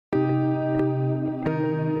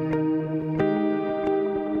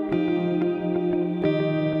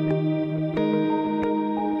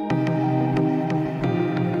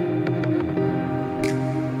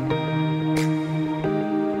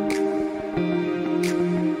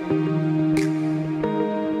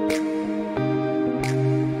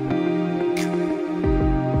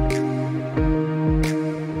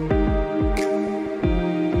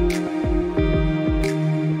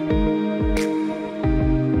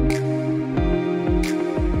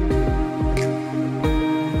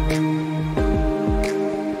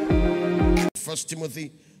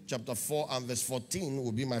Timothy chapter 4 and verse 14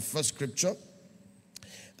 will be my first scripture.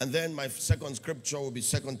 And then my second scripture will be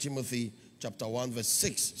 2 Timothy chapter 1 verse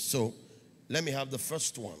 6. So let me have the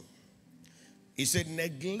first one. He said,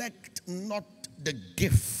 neglect not the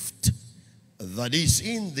gift that is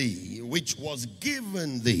in thee, which was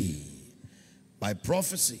given thee by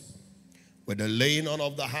prophecy, with the laying on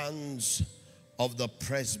of the hands of the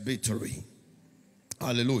presbytery.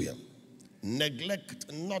 Hallelujah.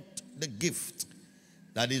 Neglect not the gift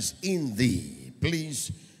that is in thee.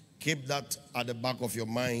 Please keep that at the back of your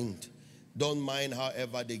mind. Don't mind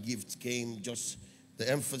however the gift came. Just the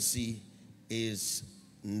emphasis is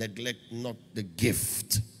neglect not the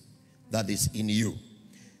gift that is in you.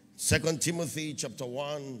 2 Timothy chapter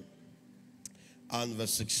 1 and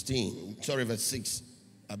verse 16. Sorry, verse 6.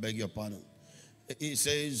 I beg your pardon. It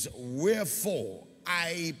says, wherefore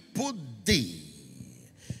I put thee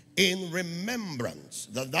in remembrance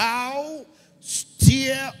that thou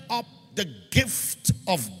stir up the gift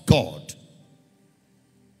of God,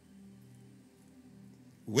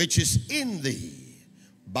 which is in thee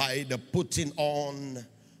by the putting on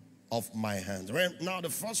of my hands. Now the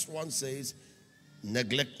first one says,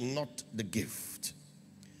 neglect not the gift.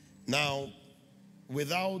 Now,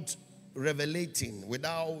 without revelating,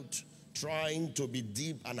 without trying to be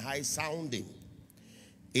deep and high sounding,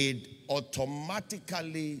 it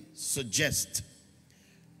automatically suggests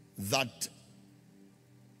that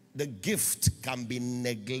the gift can be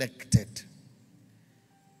neglected,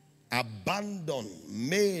 abandoned,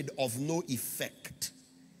 made of no effect,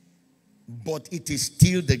 but it is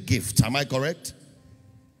still the gift. Am I correct?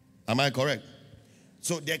 Am I correct?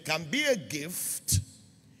 So there can be a gift,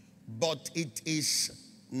 but it is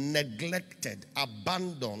neglected,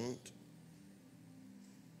 abandoned,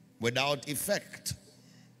 without effect.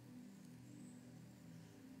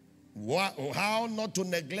 How not to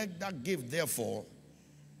neglect that gift, therefore,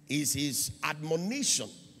 is his admonition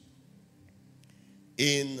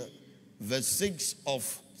in verse 6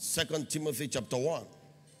 of 2 Timothy chapter 1.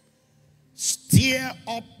 Stir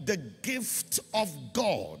up the gift of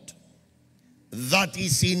God that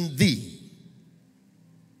is in thee,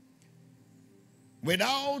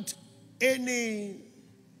 without any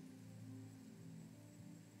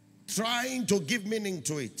trying to give meaning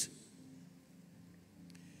to it.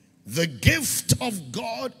 The gift of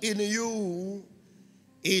God in you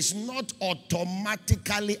is not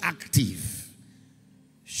automatically active.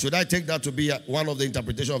 Should I take that to be one of the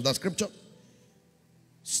interpretations of that scripture?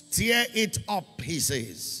 Stir it up, he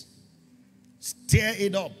says. Stir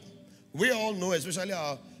it up. We all know, especially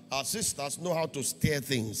our sisters, know how to stir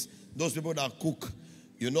things. Those people that cook,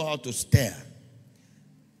 you know how to stir.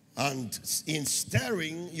 And in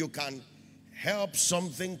stirring, you can help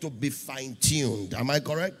something to be fine-tuned. Am I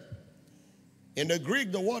correct? In the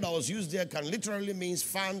Greek, the word that was used there can literally mean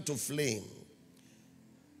fan to flame.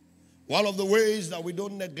 One of the ways that we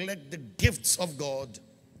don't neglect the gifts of God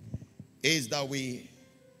is that we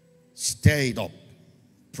stir it up.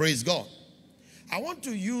 Praise God. I want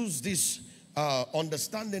to use this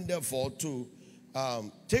understanding, therefore, to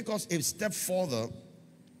take us a step further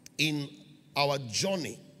in our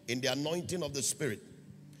journey in the anointing of the Spirit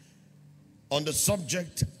on the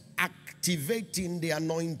subject activating the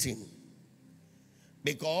anointing.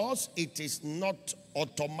 Because it is not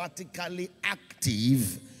automatically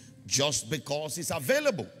active just because it's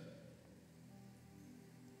available.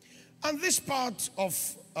 And this part of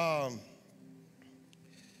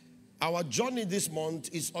our journey this month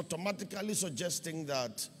is automatically suggesting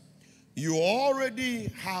that you already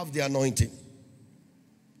have the anointing.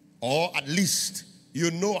 Or at least you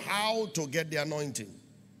know how to get the anointing.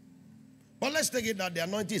 But let's take it that the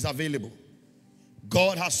anointing is available.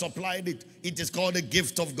 God has supplied it. It is called the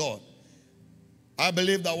gift of God. I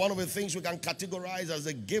believe that one of the things we can categorize as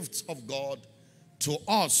the gifts of God to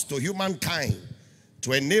us, to humankind,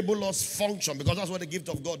 to enable us function, because that's what the gift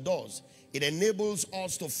of God does. It enables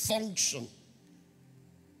us to function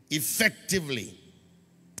effectively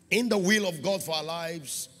in the will of God for our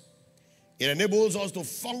lives. It enables us to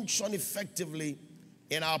function effectively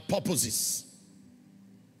in our purposes.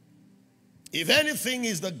 If anything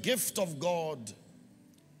is the gift of God,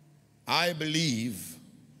 I believe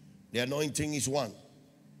the anointing is one.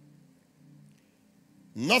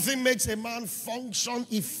 Nothing makes a man function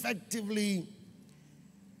effectively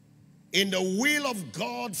in the will of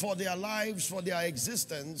God for their lives, for their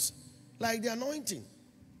existence, like the anointing.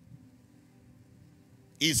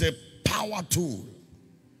 It's a power tool.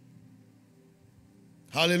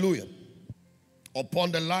 Hallelujah.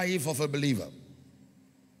 Upon the life of a believer.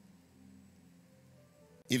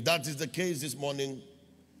 If that is the case this morning,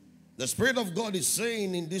 the Spirit of God is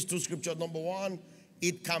saying in these two scriptures, number one,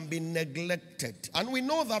 it can be neglected. And we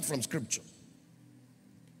know that from Scripture.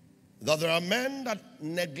 That there are men that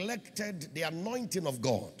neglected the anointing of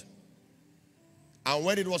God. And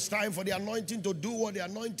when it was time for the anointing to do what the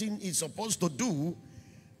anointing is supposed to do,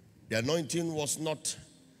 the anointing was not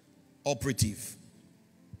operative.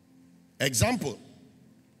 Example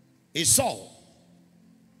is Saul.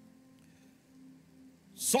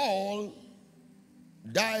 Saul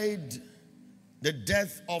died the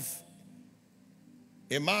death of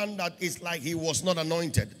a man that is like he was not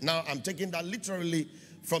anointed. Now, I'm taking that literally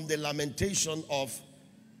from the lamentation of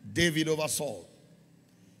David over Saul.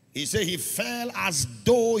 He said he fell as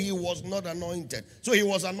though he was not anointed. So he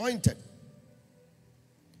was anointed.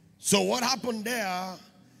 So what happened there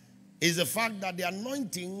is the fact that the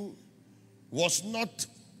anointing was not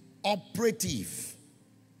operative.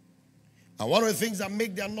 And one of the things that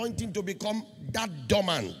make the anointing to become that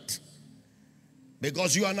dormant,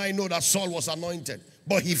 because you and I know that Saul was anointed,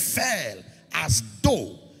 but he fell as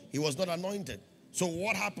though he was not anointed. So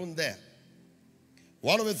what happened there?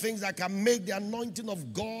 One of the things that can make the anointing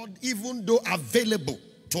of God, even though available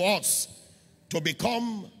to us, to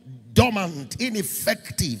become dormant,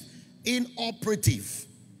 ineffective, inoperative,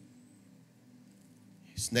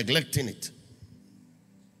 is neglecting it.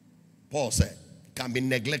 Paul said, it can be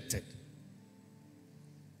neglected.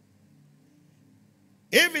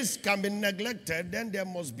 If it can be neglected, then there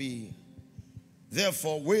must be,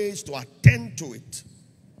 therefore, ways to attend to it.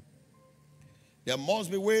 There must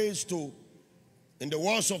be ways to, in the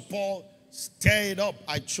words of Paul, stir it up.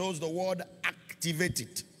 I chose the word activate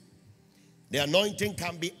it. The anointing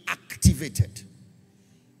can be activated.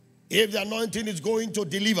 If the anointing is going to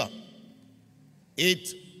deliver,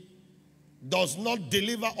 it does not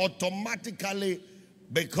deliver automatically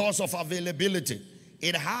because of availability.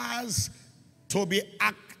 It has to be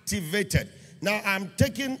activated. Now, I'm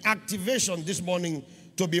taking activation this morning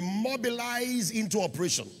to be mobilized into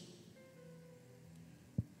operation.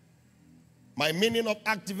 My meaning of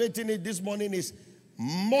activating it this morning is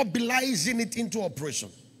mobilizing it into operation.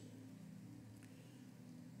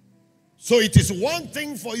 So it is one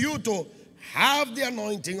thing for you to have the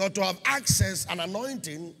anointing or to have access an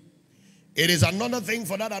anointing. It is another thing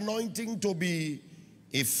for that anointing to be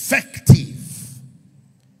effective,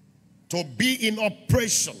 to be in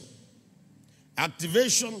operation.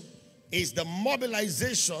 Activation is the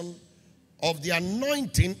mobilization of the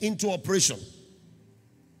anointing into operation.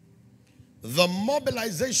 The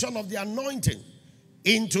mobilization of the anointing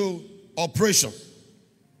into operation.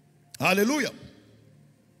 Hallelujah.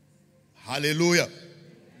 Hallelujah.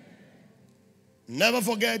 Never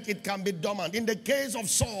forget, it can be dormant. In the case of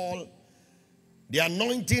Saul, the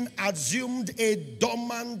anointing assumed a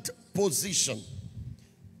dormant position.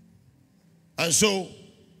 And so,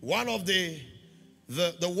 one of the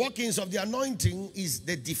workings of the anointing is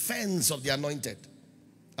the defense of the anointed.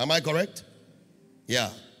 Am I correct? Yeah.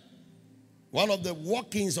 One of the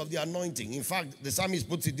workings of the anointing. In fact, the psalmist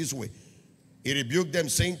puts it this way. He rebuked them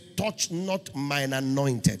saying, touch not mine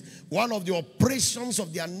anointed. One of the operations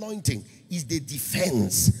of the anointing is the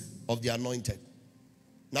defense of the anointed.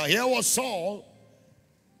 Now here was Saul.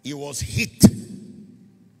 He was hit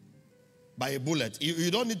by a bullet.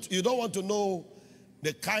 You don't want to know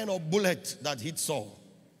the kind of bullet that hit Saul.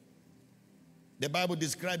 The Bible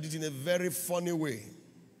described it in a very funny way.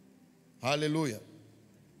 Hallelujah.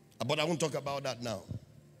 But I won't talk about that now.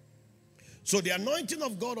 So the anointing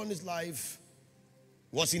of God on his life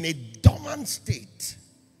was in a dormant state.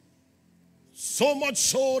 So much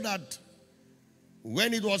so that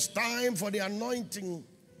when it was time for the anointing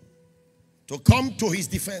to come to his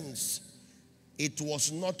defense, it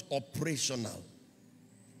was not operational.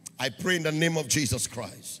 I pray in the name of Jesus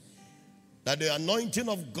Christ that the anointing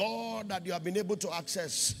of God that you have been able to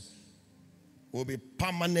access will be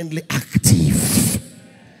permanently active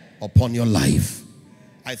upon your life.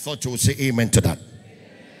 I thought you would say amen to that.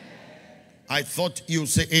 I thought you would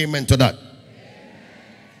say amen to that.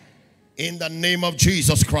 In the name of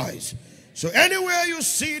Jesus Christ. So anywhere you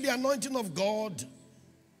see the anointing of God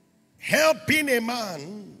helping a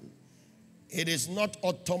man, it is not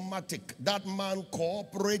automatic. That man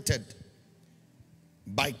cooperated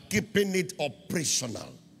by keeping it operational.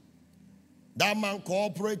 That man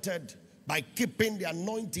cooperated by keeping the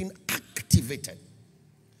anointing activated.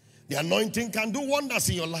 The anointing can do wonders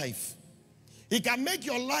in your life. It can make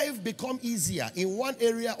your life become easier in one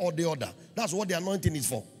area or the other. That's what the anointing is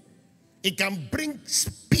for. It can bring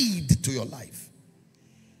speed to your life.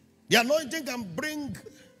 The anointing can bring,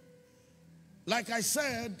 like I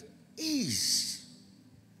said, ease.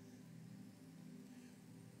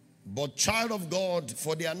 But child of God,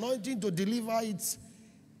 for the anointing to deliver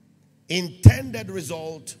intended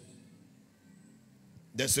result,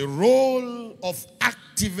 there's a role of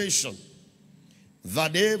activation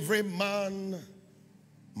that every man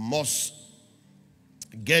must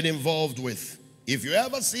get involved with. If you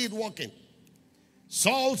ever see it working,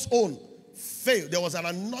 Saul's own failed. There was an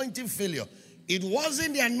anointing failure. It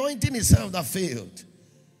wasn't the anointing itself that failed.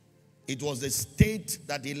 It was the state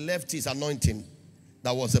that he left his anointing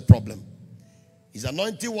that was the problem. His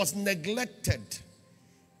anointing was neglected.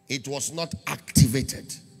 It was not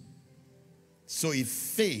activated. So he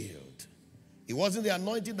failed. It wasn't the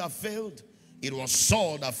anointing that failed. It was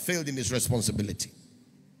Saul that failed in his responsibility.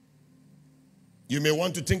 You may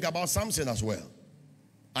want to think about Samson as well.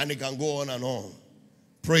 And it can go on and on.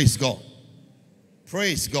 Praise God.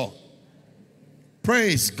 Praise God.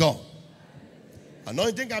 Praise God.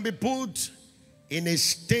 Anointing can be put in a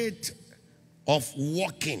state of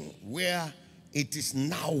walking where it is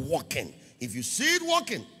now walking. If you see it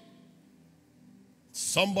walking,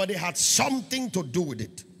 somebody had something to do with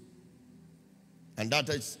it. And that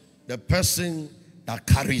is the person that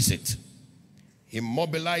carries it. He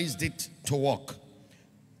mobilized it to work.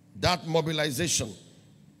 That mobilization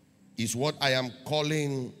is what I am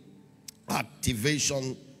calling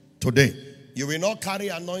activation today. You will not carry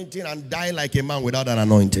anointing and die like a man without an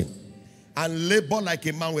anointing. And labor like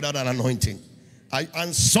a man without an anointing.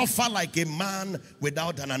 And suffer like a man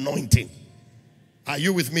without an anointing. Are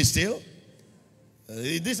you with me still?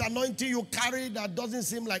 This anointing you carry that doesn't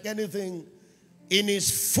seem like anything, in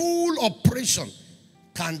its full operation,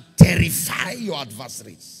 can terrify your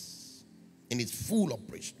adversaries. In its full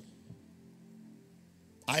operation.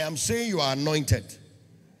 I am saying you are anointed.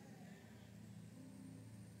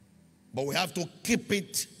 But we have to keep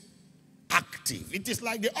it active. It is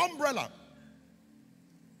like the umbrella.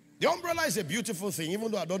 The umbrella is a beautiful thing,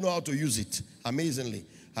 even though I don't know how to use it. Amazingly,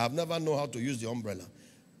 I have never known how to use the umbrella.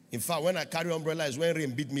 In fact, when I carry umbrella is when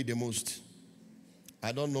rain beat me the most.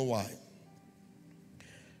 I don't know why.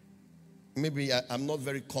 Maybe I'm not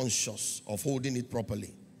very conscious of holding it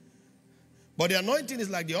properly. But the anointing is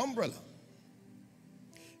like the umbrella.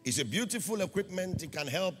 It's a beautiful equipment. It can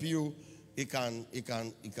help you. It can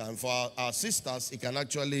for our sisters, it can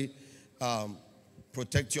actually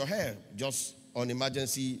protect your hair just on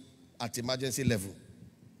at emergency level.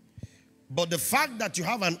 But the fact that you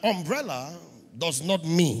have an umbrella does not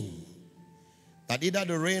mean that either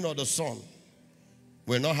the rain or the sun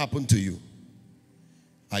will not happen to you.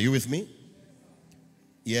 Are you with me?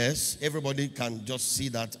 Yes, everybody can just see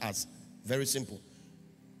that as very simple.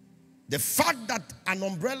 The fact that an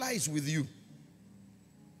umbrella is with you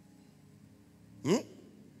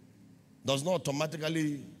does not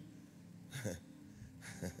automatically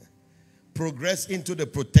progress into the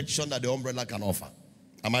protection that the umbrella can offer.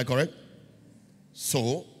 Am I correct?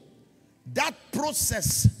 So, that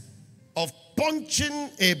process of punching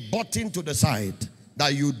a button to the side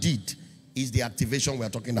that you did is the activation we are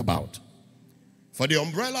talking about. For the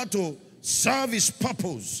umbrella to serve its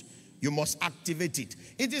purpose, you must activate it.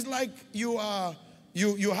 It is like you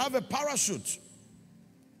have a parachute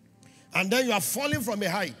and then you are falling from a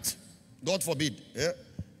height. God forbid. Yeah?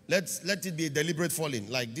 Let it be a deliberate falling,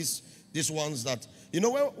 like these ones that, you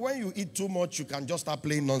know, when you eat too much, you can just start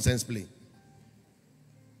playing nonsense play.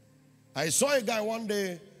 I saw a guy one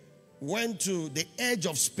day went to the edge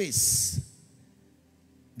of space.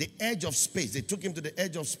 The edge of space. They took him to the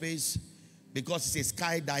edge of space because he's a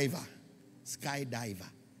skydiver. Skydiver.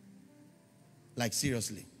 Like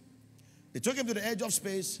seriously. They took him to the edge of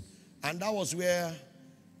space, and that was where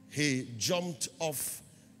he jumped off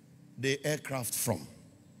the aircraft from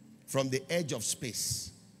the edge of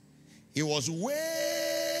space. He was way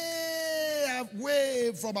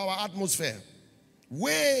from our atmosphere.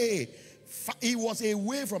 He was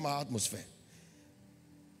away from our atmosphere.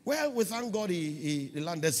 Well, we thank God he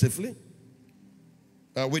landed safely.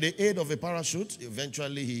 With the aid of a parachute,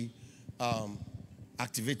 eventually he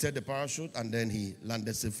activated the parachute and then he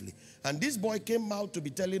landed safely. And this boy came out to be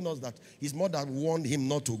telling us that his mother warned him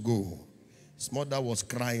not to go. His mother was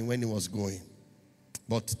crying when he was going.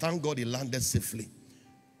 But thank God he landed safely.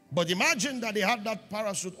 But imagine that he had that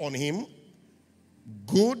parachute on him,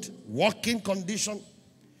 good working condition.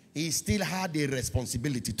 He still had a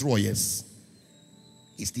responsibility. True or yes?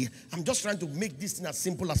 I'm just trying to make this thing as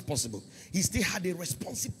simple as possible. He still had a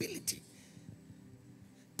responsibility.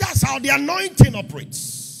 That's how the anointing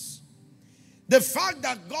operates. The fact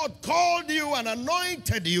that God called you and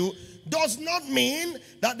anointed you does not mean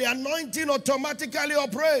that the anointing automatically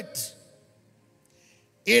operates.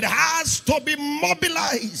 It has to be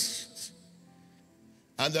mobilized.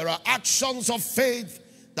 And there are actions of faith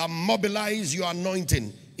that mobilize your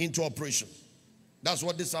anointing into operation. That's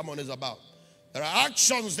what this sermon is about. There are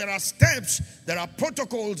actions, there are steps, there are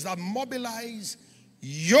protocols that mobilize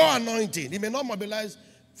your anointing. It may not mobilize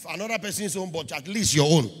for another person's own, but at least your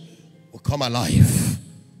own will come alive.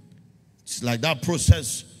 It's like that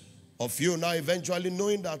process of you now eventually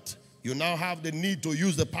knowing that you now have the need to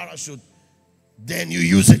use the parachute. Then you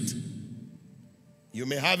use it. You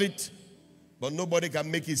may have it, but nobody can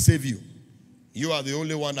make it save you. You are the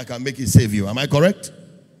only one that can make it save you. Am I correct?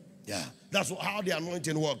 Yeah. That's how the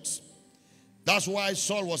anointing works. That's why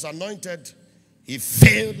Saul was anointed. He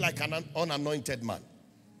failed like an unanointed man.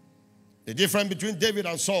 The difference between David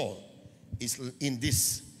and Saul is in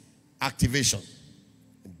this activation.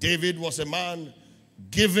 David was a man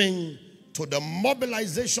giving to the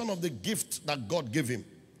mobilization of the gift that God gave him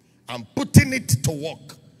and putting it to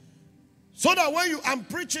work. So that when I'm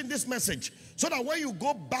preaching this message, so that when you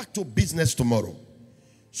go back to business tomorrow,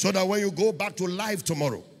 so that when you go back to life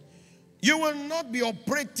tomorrow, you will not be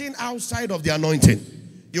operating outside of the anointing.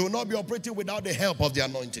 You will not be operating without the help of the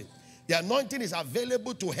anointing. The anointing is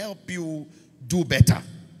available to help you do better.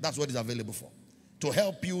 That's what it's available for. To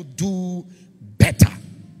help you do better.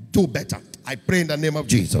 Do better. I pray in the name of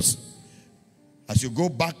Jesus. As you go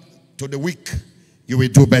back to the week, you will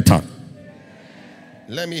do better.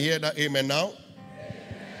 Let me hear that amen now.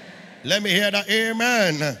 Let me hear that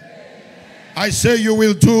amen. I say you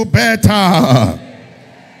will do better.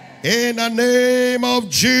 In the name of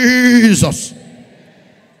Jesus.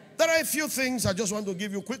 There are a few things I just want to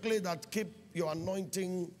give you quickly that keep your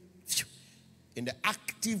anointing in the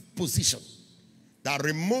active position. That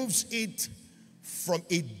removes it from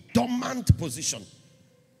a dormant position.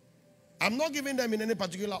 I'm not giving them in any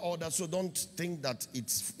particular order, so don't think that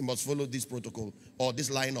it must follow this protocol or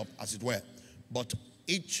this lineup, as it were. But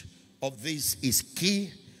each of these is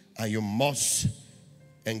key and you must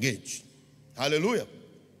engage. Hallelujah.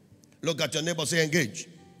 Look at your neighbor, say engage.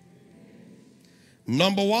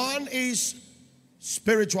 Number one is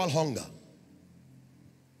spiritual hunger.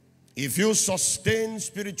 If you sustain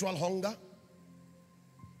spiritual hunger,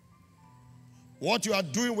 what you are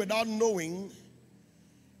doing without knowing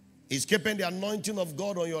is keeping the anointing of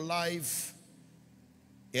God on your life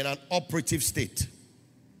in an operative state.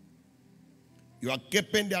 You are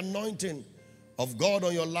keeping the anointing of God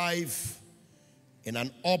on your life in an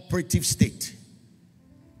operative state.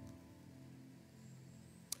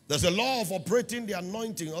 There's a law of operating the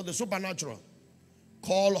anointing or the supernatural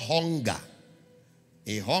called hunger.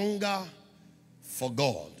 A hunger for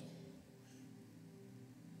God.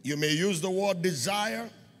 You may use the word desire.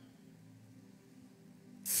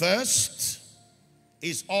 Thirst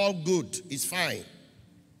is all good. It's fine.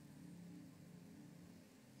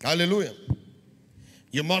 Hallelujah.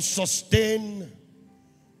 You must sustain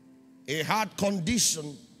a heart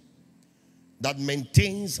condition that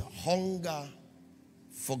maintains hunger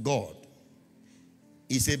for God.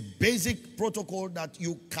 It's a basic protocol that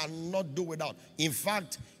you cannot do without. In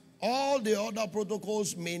fact, all the other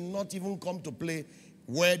protocols may not even come to play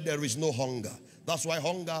where there is no hunger. That's why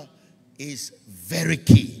hunger is very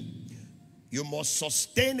key. You must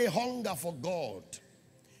sustain a hunger for God,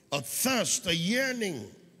 a thirst, a yearning,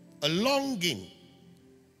 a longing.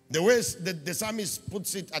 The way the psalmist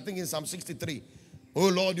puts it, I think in Psalm 63. Oh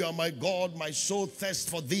Lord, you are my God, my soul thirsts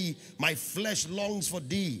for thee, my flesh longs for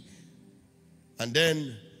thee. And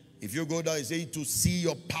then, if you go down, it says to see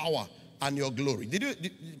your power and your glory.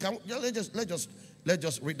 Let's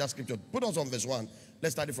just read that scripture. Put us on verse 1.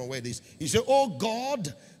 Let's start it from where it is. He said, oh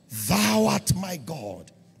God, thou art my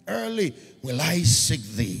God. Early will I seek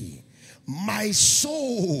thee. My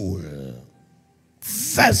soul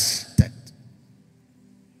thirsted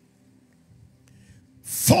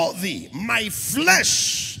for thee. My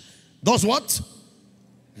flesh does what?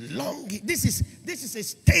 Longing. This is a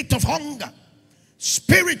state of hunger.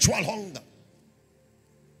 Spiritual hunger.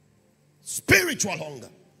 Spiritual hunger.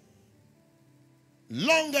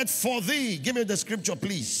 Longeth for thee. Give me the scripture,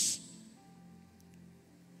 please.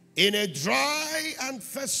 In a dry and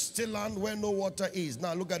thirsty land where no water is.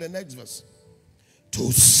 Now look at the next verse.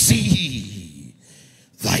 To see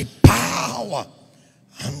thy power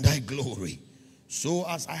and thy glory, so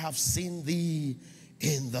as I have seen thee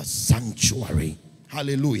in the sanctuary.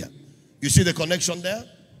 Hallelujah. You see the connection there?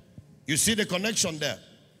 You see the connection there?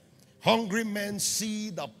 Hungry men see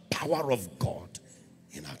the power of God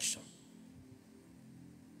in action.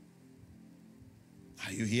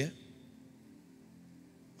 Are you here?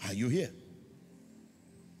 Are you here?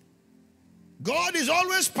 God is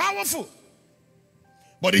always powerful.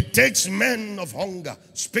 But it takes men of hunger,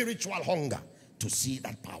 spiritual hunger, to see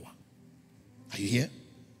that power. Are you here?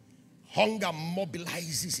 Hunger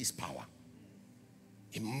mobilizes his power.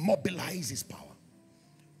 It mobilizes power.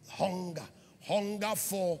 Hunger. Hunger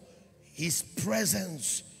for his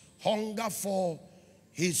presence. Hunger for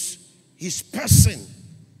his person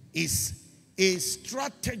is a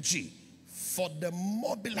strategy for the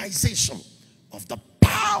mobilization of the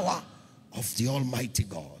power of the Almighty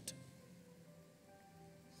God.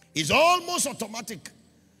 It's almost automatic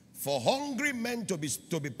for hungry men to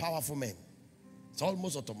be powerful men. It's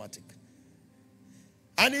almost automatic.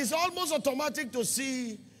 And it's almost automatic to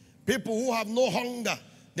see people who have no hunger.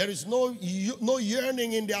 There is no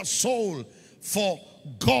yearning in their soul for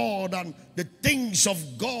God and the things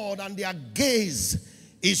of God, and their gaze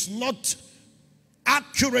is not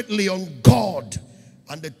accurately on God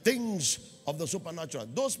and the things of the supernatural.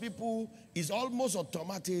 Those people, is almost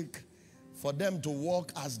automatic for them to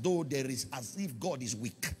walk as though as if God is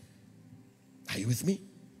weak. Are you with me?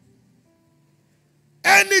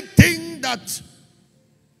 Anything that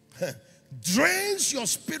drains your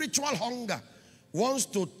spiritual hunger wants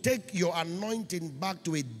to take your anointing back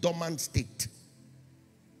to a dormant state.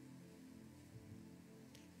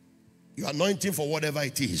 Your anointing for whatever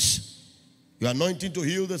it is. Your anointing to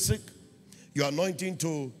heal the sick. Your anointing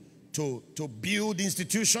to build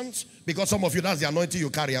institutions. Because some of you, that's the anointing you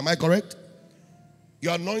carry. Am I correct?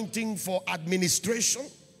 Your anointing for administration.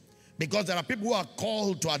 Because there are people who are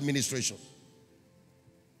called to administration.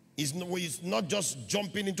 It's not just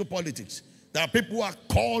jumping into politics. There are people who are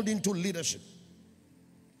called into leadership.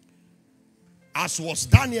 As was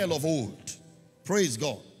Daniel of old. Praise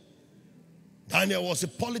God. Daniel was a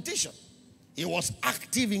politician. He was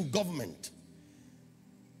active in government.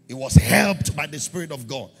 He was helped by the Spirit of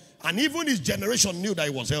God. And even his generation knew that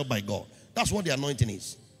he was helped by God. That's what the anointing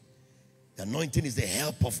is. The anointing is the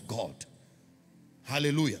help of God.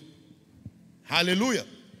 Hallelujah. Hallelujah.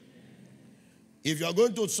 If you are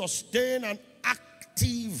going to sustain an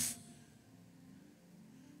active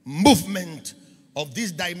movement of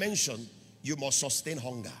this dimension, you must sustain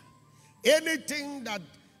hunger. Anything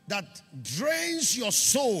that drains your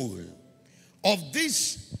soul of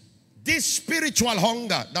this spiritual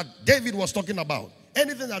hunger that David was talking about,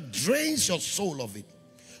 anything that drains your soul of it,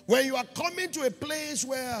 when you are coming to a place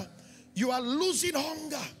where you are losing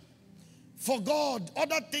hunger for God,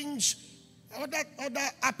 other things, other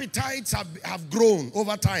appetites have grown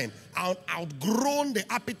over time, outgrown the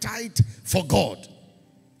appetite for God.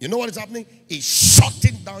 You know what is happening? It's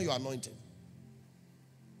shutting down your anointing.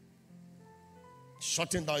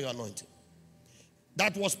 Shutting down your anointing.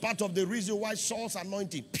 That was part of the reason why Saul's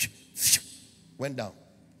anointing went down.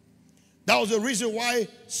 That was the reason why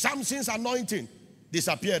Samson's anointing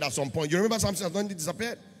disappeared at some point. You remember Samson's anointing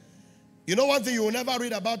disappeared? You know one thing you will never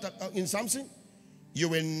read about in Samson? You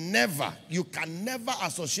can never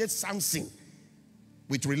associate Samson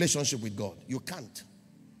with relationship with God. You can't.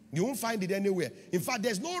 You won't find it anywhere. In fact,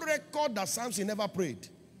 there's no record that Samson never prayed.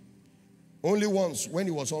 Only once, when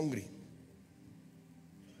he was hungry.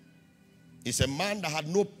 He's a man that had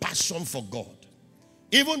no passion for God.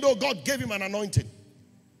 Even though God gave him an anointing,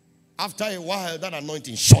 after a while, that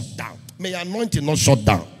anointing shut down. May your anointing not shut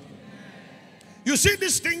down. You see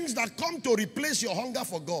these things that come to replace your hunger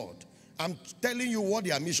for God. I'm telling you what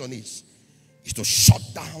their mission is to shut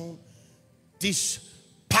down this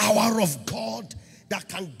power of God that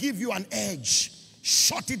can give you an edge.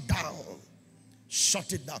 Shut it down.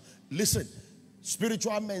 Shut it down. Listen,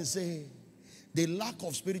 spiritual men say the lack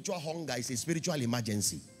of spiritual hunger is a spiritual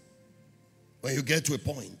emergency. When you get to a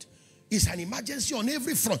point, it's an emergency on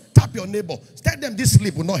every front. Tap your neighbor. Tell them this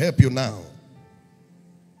sleep will not help you now.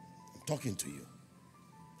 I'm talking to you.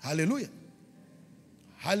 Hallelujah.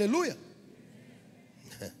 Hallelujah.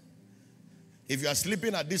 If you are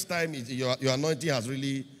sleeping at this time, your anointing has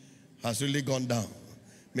really gone down.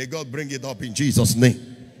 May God bring it up in Jesus'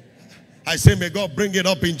 name. I say may God bring it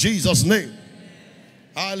up in Jesus' name.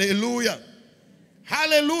 Hallelujah.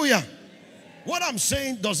 Hallelujah. What I'm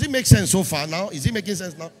saying, does it make sense so far now? Is it making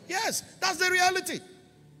sense now? Yes, that's the reality.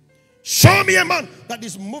 Show me a man that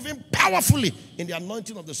is moving powerfully in the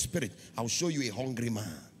anointing of the Spirit. I'll show you a hungry man.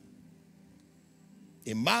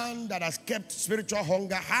 A man that has kept spiritual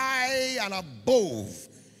hunger high and above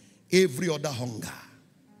every other hunger.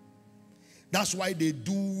 That's why they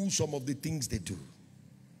do some of the things they do.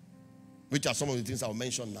 Which are some of the things I'll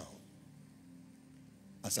mention now.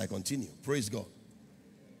 As I continue. Praise God.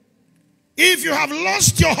 If you have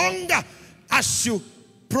lost your hunger as you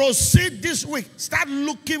proceed this week, start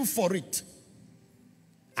looking for it.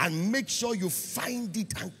 And make sure you find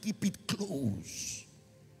it and keep it close.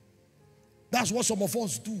 That's what some of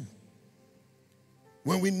us do.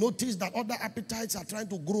 When we notice that other appetites are trying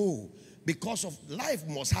to grow because of life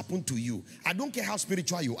must happen to you. I don't care how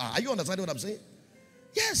spiritual you are. Are you understanding what I'm saying?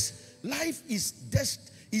 Yes, life is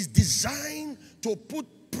is designed to put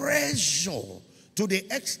pressure to the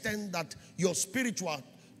extent that your spiritual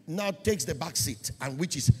now takes the back seat, and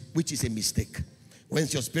which is a mistake. When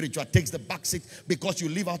your spiritual takes the back seat, because you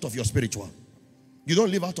live out of your spiritual. You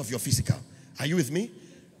don't live out of your physical. Are you with me?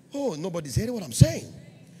 Oh, nobody's hearing what I'm saying.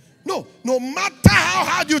 No matter how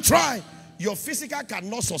hard you try, your physical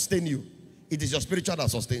cannot sustain you. It is your spiritual that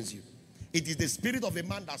sustains you. It is the spirit of a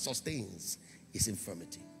man that sustains his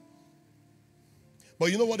infirmity.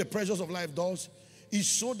 But you know what the pressures of life does? Is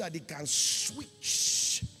so that it can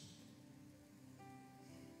switch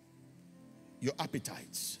your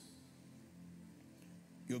appetites.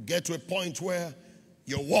 You get to a point where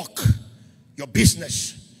your work, your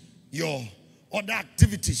business, your other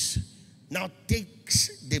activities now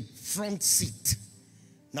takes the front seat.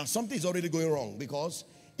 Now something is already going wrong, because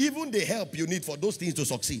even the help you need for those things to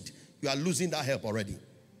succeed, you are losing that help already.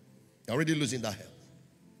 You're already losing that help.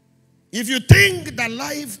 If you think that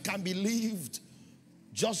life can be lived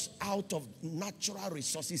just out of natural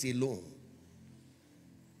resources alone,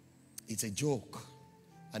 it's a joke,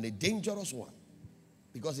 and a dangerous one,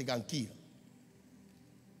 because it can kill.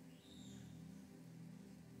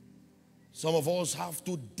 Some of us have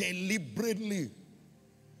to deliberately.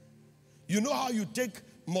 You know how you take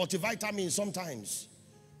multivitamins sometimes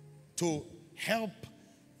to help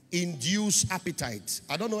induce appetite?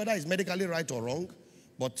 I don't know whether it's medically right or wrong,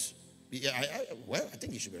 but I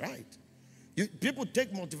think it should be right. People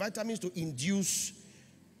take multivitamins to induce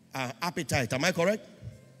appetite. Am I correct?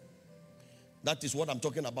 That is what I'm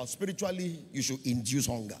talking about. Spiritually, you should induce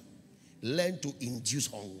hunger. Learn to induce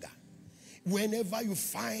hunger. Whenever you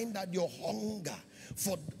find that your hunger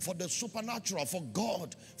for the supernatural, for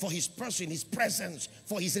God, for his person, his presence,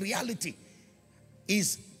 for his reality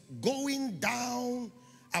is going down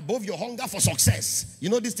above your hunger for success. You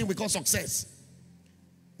know this thing we call success.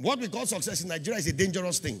 What we call success in Nigeria is a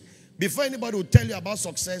dangerous thing. Before anybody will tell you about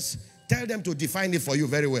success, tell them to define it for you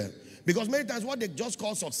very well. Because many times what they just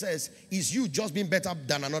call success is you just being better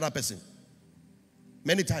than another person.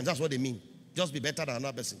 Many times that's what they mean. Just be better than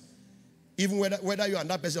another person. Even whether you and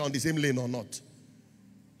that person are on the same lane or not.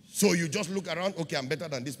 So you just look around, okay, I'm better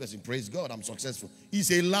than this person. Praise God, I'm successful. It's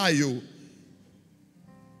a lie, you.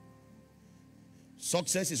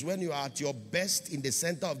 Success is when you are at your best in the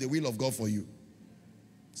center of the will of God for you.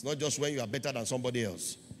 It's not just when you are better than somebody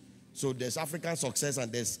else. So there's African success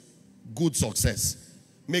and there's good success.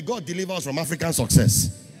 May God deliver us from African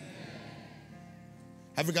success.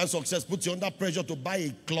 African success puts you under pressure to buy a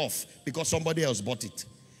cloth because somebody else bought it.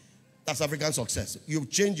 That's African success. You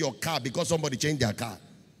change your car because somebody changed their car.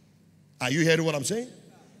 Are you hearing what I'm saying?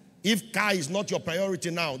 If car is not your priority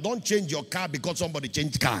now, don't change your car because somebody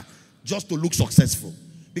changed car just to look successful.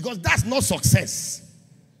 Because that's not success.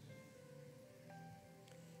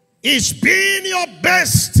 It's being your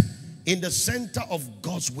best in the center of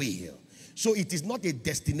God's will. So it is not a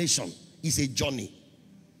destination, it's a journey.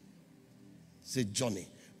 It's a journey.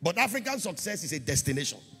 But African success is a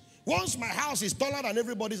destination. Once my house is taller than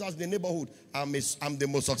everybody's house in the neighborhood, I'm the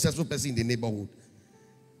most successful person in the neighborhood.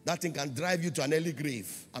 That thing can drive you to an early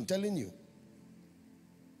grave. I'm telling you.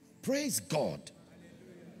 Praise God.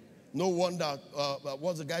 No wonder,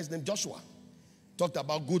 what's the guy's name? Joshua. Talked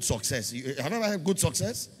about good success. Have you ever heard good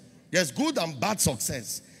success? There's good and bad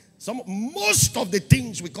success. Most of the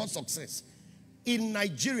things we call success in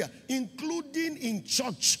Nigeria, including in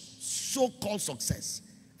church, so-called success,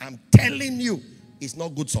 I'm telling you, it's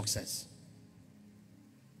not good success.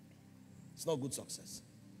 It's not good success.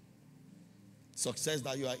 Success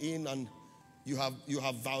that you are in and you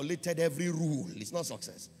have violated every rule. It's not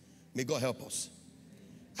success. May God help us.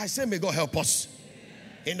 I say may God help us.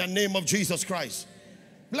 In the name of Jesus Christ.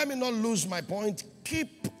 Let me not lose my point.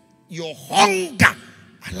 Keep your hunger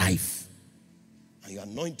alive. And your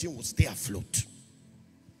anointing will stay afloat.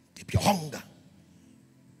 Keep your hunger.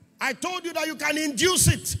 I told you that you can induce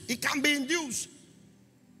it. It can be induced.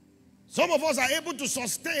 Some of us are able to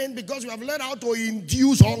sustain because we have learned how to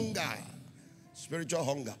induce hunger. Spiritual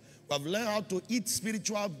hunger. We have learned how to eat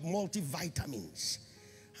spiritual multivitamins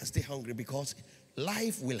and stay hungry because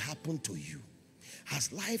life will happen to you.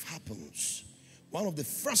 As life happens, one of the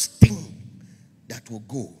first things that will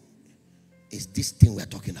go is this thing we're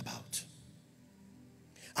talking about.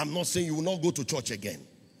 I'm not saying you will not go to church again.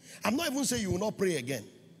 I'm not even saying you will not pray again.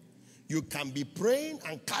 You can be praying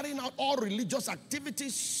and carrying out all religious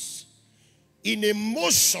activities in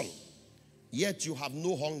emotion, yet you have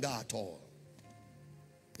no hunger at all.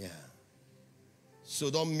 Yeah. So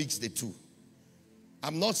don't mix the two.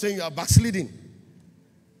 I'm not saying you are backsliding,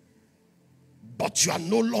 but you are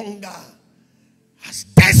no longer as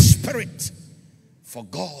desperate for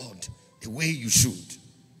God the way you should.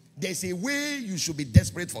 there's a way you should be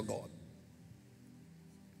desperate for God.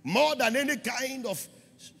 More than any kind of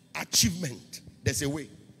achievement, there's a way.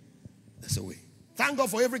 There's a way. Thank God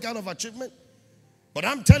for every kind of achievement. But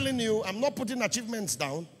I'm telling you, I'm not putting achievements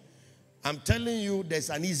down. I'm telling you, there's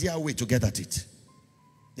an easier way to get at it.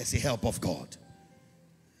 There's the help of God.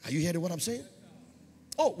 Are you hearing what I'm saying?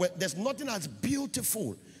 Oh, well, there's nothing as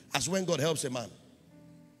beautiful as when God helps a man.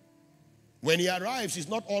 When he arrives, he's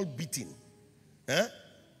not all beaten.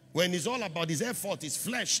 When it's all about his effort, his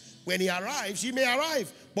flesh, when he arrives, he may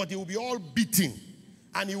arrive, but he will be all beaten.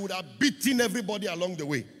 And he would have beaten everybody along the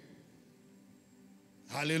way.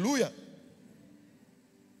 Hallelujah.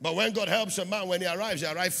 But when God helps a man, when he arrives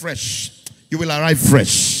fresh. You will arrive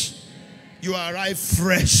fresh. You arrive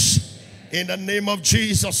fresh. In the name of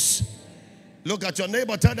Jesus. Look at your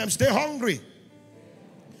neighbor, tell them, stay hungry.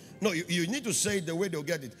 No, you need to say it the way they'll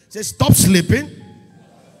get it. Say, stop sleeping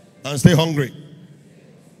and stay hungry.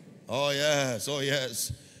 Oh yes, oh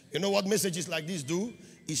yes. You know what messages like this do?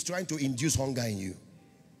 It's trying to induce hunger in you.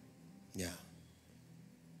 Yeah.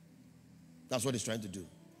 That's what it's trying to do.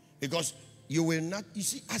 Because you will not, you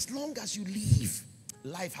see, as long as you live,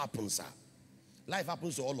 life happens, sir. Life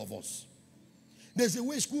happens to all of us. There's a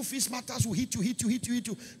way school fees matters will hit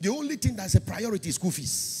you. The only thing that's a priority is school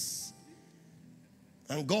fees.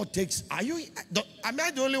 And God takes, am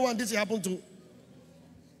I the only one this happened to?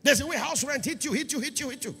 There's a way house rent hit you.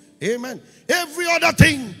 Amen. Every other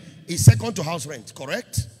thing is second to house rent,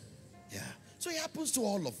 correct? Yeah. So it happens to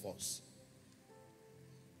all of us.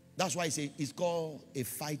 That's why it's called a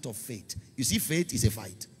fight of faith. You see, faith is a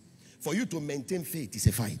fight. For you to maintain faith is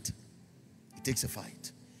a fight. It takes a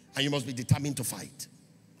fight. And you must be determined to fight.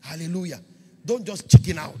 Hallelujah. Don't just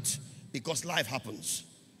chicken out because life happens.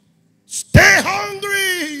 Stay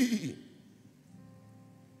hungry.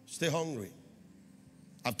 Stay hungry.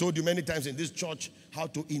 I've told you many times in this church how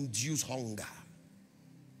to induce hunger.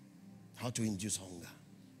 How to induce hunger.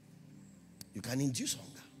 You can induce hunger.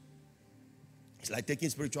 It's like taking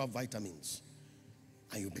spiritual vitamins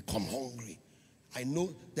and you become hungry. I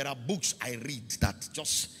know there are books I read that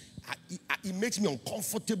just, it makes me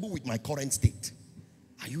uncomfortable with my current state.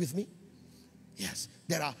 Are you with me? Yes.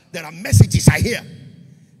 There are messages I hear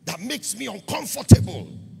that makes me uncomfortable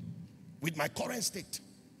with my current state.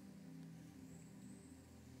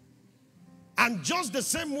 And just the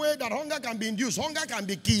same way that hunger can be induced, hunger can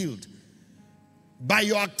be killed. By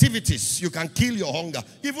your activities, you can kill your hunger.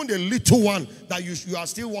 Even the little one that you are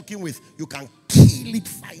still working with, you can kill it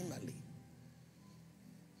finally.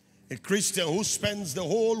 A Christian who spends the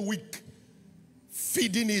whole week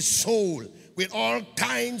feeding his soul with all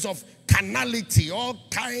kinds of carnality, all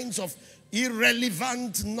kinds of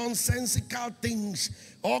irrelevant, nonsensical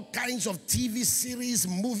things, all kinds of TV series,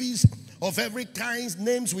 movies of every kind,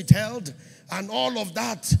 names withheld, and all of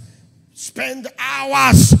that. Spend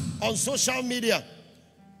hours on social media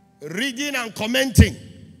reading and commenting.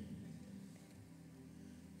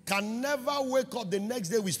 Can never wake up the next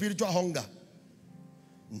day with spiritual hunger.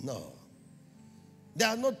 No. There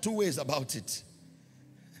are not two ways about it.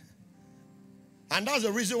 And that's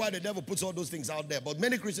the reason why the devil puts all those things out there. But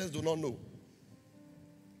many Christians do not know.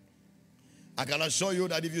 I can assure you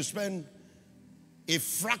that if you spend a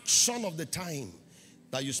fraction of the time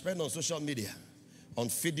that you spend on social media on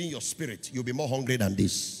feeding your spirit, you'll be more hungry than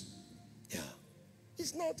this. Yeah.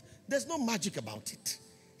 There's no magic about it.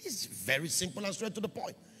 It's very simple and straight to the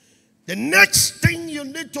point. The next thing you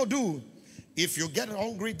need to do, if you get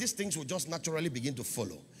hungry, these things will just naturally begin to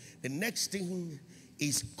follow. The next thing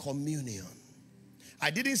is communion. I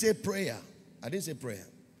didn't say prayer. I didn't say prayer.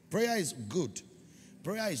 Prayer is good.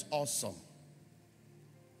 Prayer is awesome.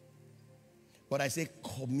 But I say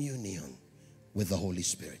communion with the Holy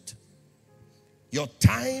Spirit. Your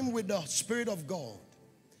time with the Spirit of God,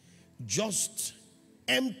 just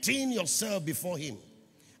emptying yourself before Him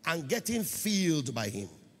and getting filled by Him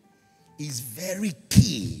is very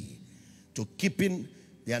key to keeping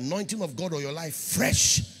the anointing of God on your life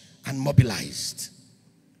fresh and mobilized.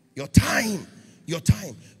 Your time.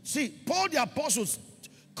 See, Paul the Apostle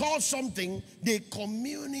called something the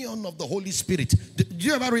communion of the Holy Spirit. Did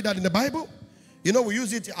you ever read that in the Bible? You know, we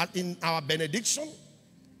use it in our benediction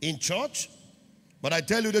in church. But I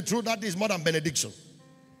tell you the truth, that is more than benediction.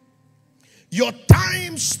 Your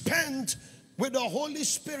time spent with the Holy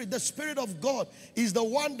Spirit, the Spirit of God, is the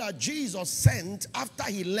one that Jesus sent after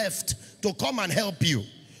He left to come and help you.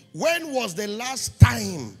 When was the last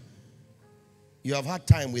time you have had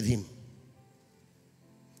time with Him?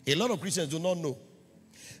 A lot of Christians do not know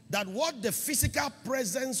that what the physical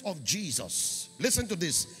presence of Jesus, listen to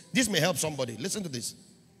this. This may help somebody. Listen to this.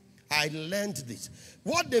 I learned this.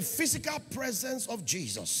 What the physical presence of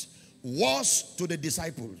Jesus was to the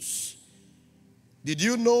disciples. Did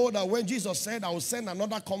you know that when Jesus said, I will send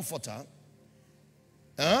another comforter?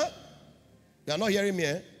 Huh? You are not hearing me,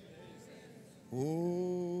 eh?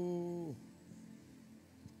 Oh.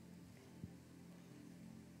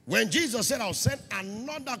 When Jesus said, I'll send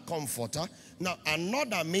another comforter. Now,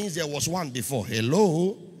 another means there was one before.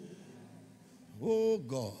 Hello? Oh,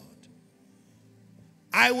 God.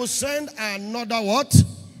 I will send another what?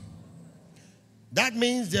 That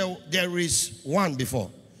means there is one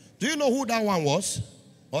before. Do you know who that one was?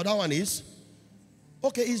 Or that one is?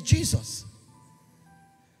 Okay, it's Jesus.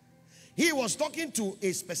 He was talking to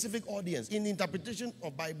a specific audience. In the interpretation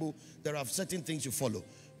of Bible, there are certain things you follow.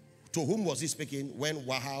 To whom was he speaking? When,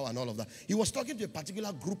 how, and all of that. He was talking to a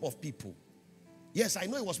particular group of people. Yes, I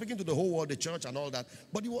know he was speaking to the whole world, the church and all that.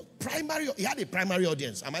 But he had a primary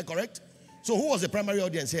audience. Am I correct? So who was the primary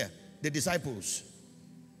audience here? The disciples.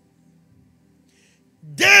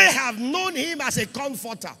 They have known him as a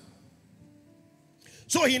comforter.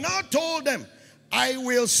 So he now told them, I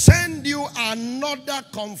will send you another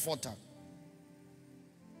comforter.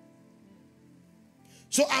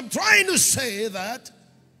 So I'm trying to say that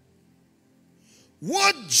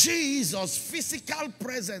what Jesus' physical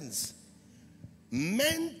presence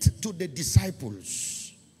meant to the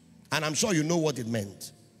disciples, and I'm sure you know what it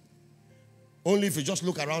meant. Only if you just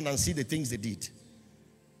look around and see the things they did.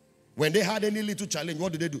 When they had any little challenge,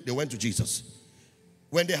 what did they do? They went to Jesus.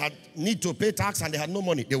 When they had need to pay tax and they had no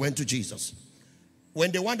money, they went to Jesus.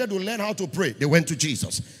 When they wanted to learn how to pray, they went to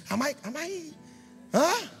Jesus. Am I?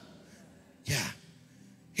 Huh? Yeah.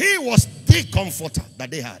 He was the comforter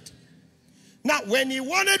that they had. Now, when he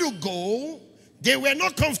wanted to go, they were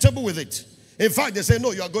not comfortable with it. In fact, they said,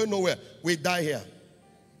 no, you are going nowhere. We die here.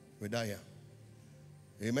 We die here.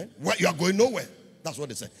 Amen. Well, you are going nowhere. That's what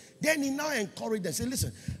they said. Then he now encouraged them. Say,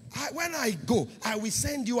 listen, when I go, I will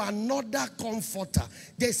send you another comforter.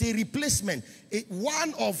 There's a replacement.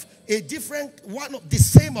 One of the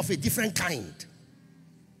same of a different kind.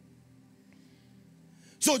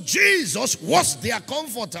 So Jesus was their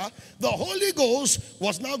comforter. The Holy Ghost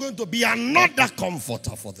was now going to be another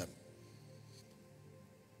comforter for them.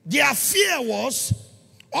 Their fear was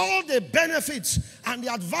all the benefits and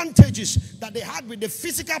the advantages that they had with the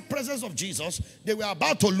physical presence of Jesus, they were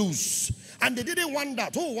about to lose. And they didn't want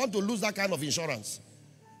that. Who want to lose that kind of insurance?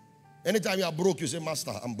 Anytime you are broke, you say,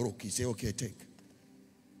 Master, I'm broke. He say, okay, take.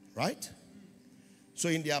 Right? So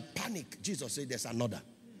in their panic, Jesus said, there's another.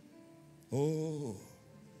 Oh.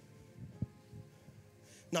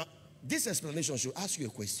 Now, this explanation should ask you a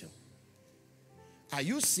question. Are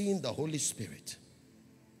you seeing the Holy Spirit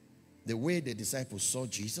the way the disciples saw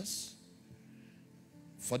Jesus?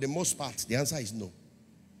 For the most part, the answer is no.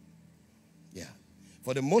 Yeah.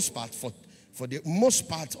 For the most part, for the most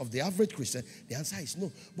part of the average Christian, the answer is no.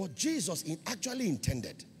 But Jesus actually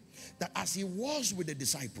intended that as he was with the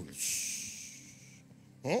disciples,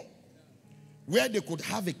 where they could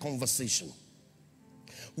have a conversation,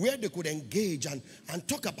 where they could engage and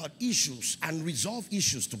talk about issues and resolve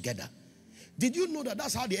issues together. Did you know that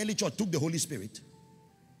that's how the early church took the Holy Spirit?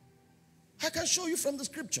 I can show you from the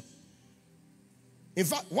scripture. In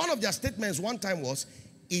fact, one of their statements one time was,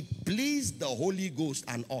 it pleased the Holy Ghost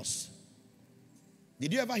and us.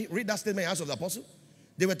 Did you ever read that statement in Acts of the Apostle?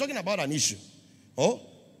 They were talking about an issue. Oh,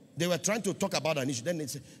 they were trying to talk about an issue. Then they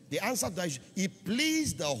said, the answer to that issue, it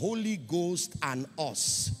pleased the Holy Ghost and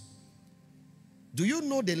us. Do you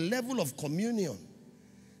know the level of communion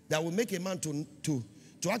that will make a man to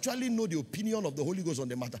actually know the opinion of the Holy Ghost on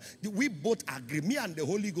the matter? We both agree. Me and the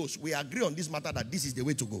Holy Ghost, we agree on this matter that this is the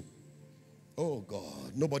way to go. Oh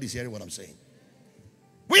God, nobody's hearing what I'm saying.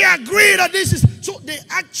 We agree that this is. So they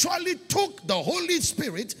actually took the Holy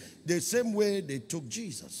Spirit the same way they took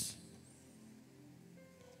Jesus.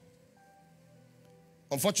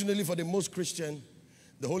 Unfortunately for the most Christian,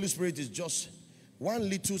 the Holy Spirit is just one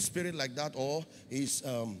little spirit like that, or is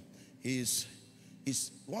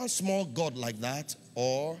one small God like that,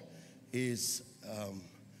 or is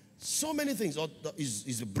so many things, or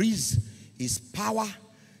is a breeze, is power.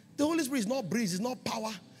 The Holy Spirit is not breeze, it's not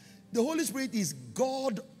power. The Holy Spirit is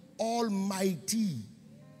God Almighty.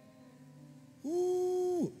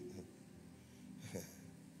 Ooh.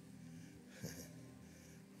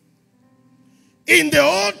 In the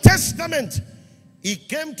Old Testament, he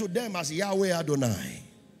came to them as Yahweh Adonai.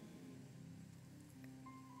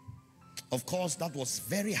 Of course, that was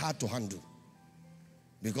very hard to handle.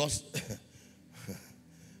 Because,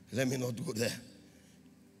 let me not go there.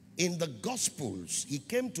 In the Gospels, he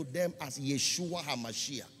came to them as Yeshua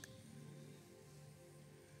HaMashiach.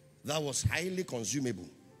 That was highly consumable.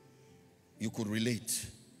 You could relate.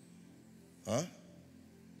 Huh?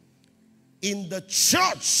 in the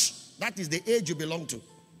church, that is the age you belong to,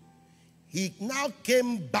 he now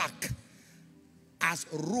came back as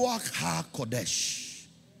Ruach HaKodesh.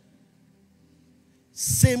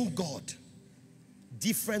 Same God,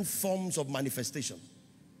 different forms of manifestation.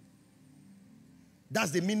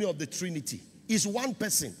 That's the meaning of the Trinity. It's one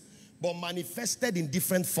person, but manifested in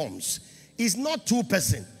different forms. It's not two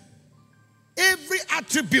persons. Every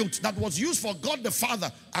attribute that was used for God the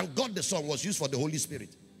Father and God the Son was used for the Holy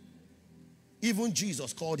Spirit. Even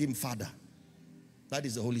Jesus called him Father. That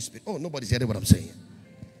is the Holy Spirit. Oh, nobody's hearing what I'm saying.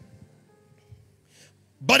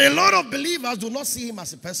 But a lot of believers do not see him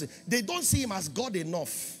as a person. They don't see him as God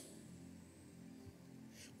enough.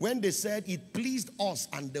 When they said it pleased us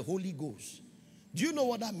and the Holy Ghost, do you know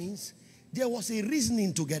what that means? There was a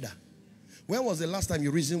reasoning together. When was the last time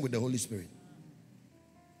you reasoned with the Holy Spirit?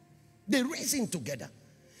 They reasoned together.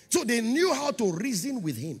 So they knew how to reason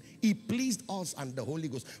with him. He pleased us and the Holy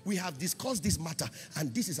Ghost. We have discussed this matter,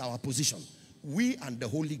 and this is our position. We and the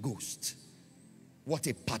Holy Ghost. What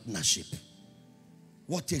a partnership.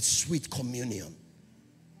 What a sweet communion.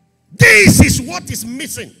 This is what is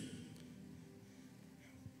missing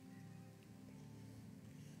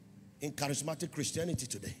in charismatic Christianity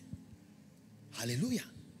today. Hallelujah.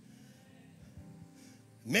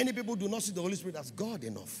 Many people do not see the Holy Spirit as God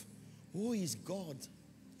enough. Who is God?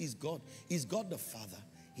 He's God. He's God the Father.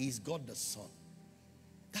 He's God the Son.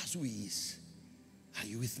 That's who he is. Are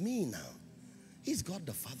you with me now? He's God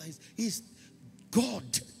the Father. He's God.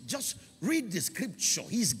 Just read the scripture.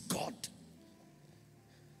 He's God.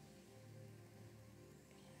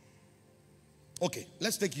 Okay,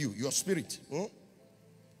 let's take you, your spirit.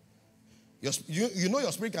 You know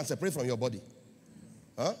your spirit can separate from your body.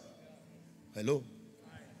 Huh? Hello?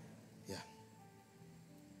 Yeah.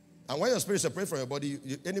 And when your spirit separates from your body,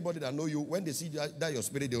 anybody that know you, when they see that your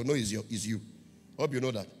spirit, they will know is you. Hope you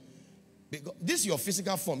know that. Because this your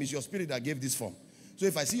physical form. Is your spirit that gave this form. So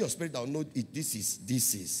if I see your spirit, I'll know this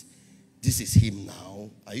is him now.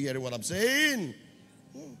 Are you hearing what I'm saying?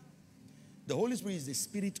 The Holy Spirit is the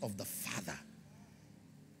spirit of the Father.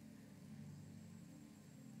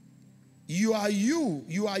 You are you.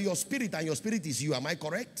 You are your spirit, and your spirit is you. Am I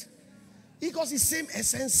correct? Because it's same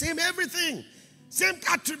essence, same everything. Same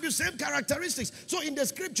attributes, same characteristics. So in the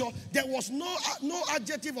scripture, there was no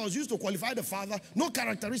adjective that was used to qualify the Father, no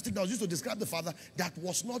characteristic that was used to describe the Father that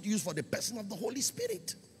was not used for the person of the Holy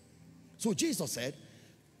Spirit. So Jesus said,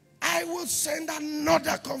 I will send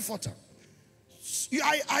another comforter.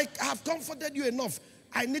 I have comforted you enough.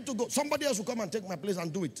 I need to go. Somebody else will come and take my place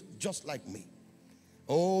and do it just like me.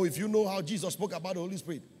 Oh, if you know how Jesus spoke about the Holy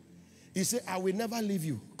Spirit. He said, I will never leave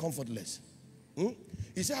you comfortless.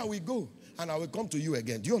 He said, I will go and I will come to you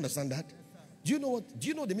again. Do you understand that? Do you know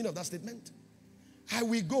the meaning of that statement? I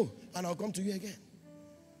will go and I'll come to you again.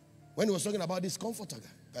 When he was talking about this comforter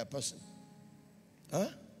person,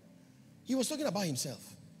 he was talking about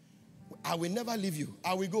himself. I will never leave you.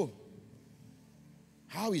 I will go.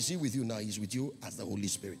 How is he with you now? He's with you as the Holy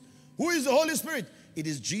Spirit. Who is the Holy Spirit? It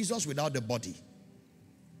is Jesus without the body.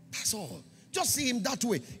 That's all. Just see him that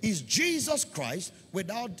way. He's Jesus Christ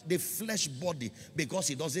without the flesh body, because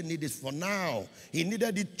he doesn't need it for now. He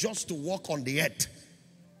needed it just to walk on the earth.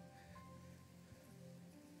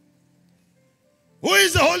 Who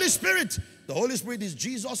is the Holy Spirit? The Holy Spirit is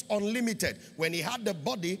Jesus unlimited. When he had the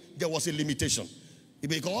body, there was a limitation,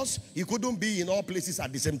 because he couldn't be in all places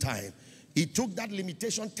at the same time. He took that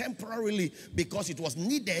limitation temporarily because it was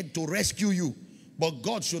needed to rescue you. But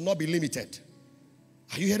God should not be limited.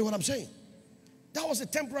 Are you hearing what I'm saying? That was a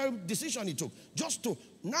temporary decision he took. Just to,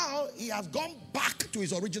 now he has gone back to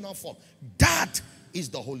his original form. That is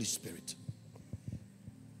the Holy Spirit.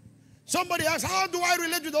 Somebody asks, how do I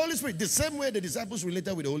relate with the Holy Spirit? The same way the disciples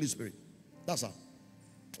related with the Holy Spirit. That's how.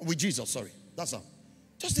 With Jesus, sorry. That's how.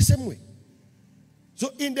 Just the same way. So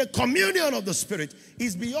in the communion of the Spirit,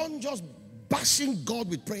 is beyond just bashing God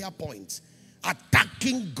with prayer points,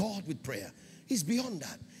 attacking God with prayer. It's beyond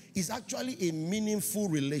that. It's actually a meaningful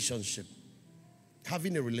relationship.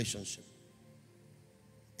 Having a relationship.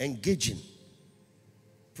 Engaging.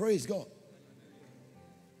 Praise God.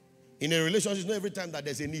 In a relationship, not every time that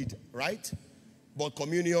there's a need, right? But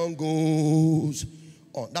communion goes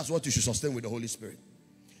on. That's what you should sustain with the Holy Spirit.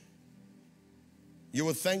 You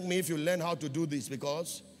will thank me if you learn how to do this,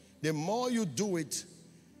 because the more you do it,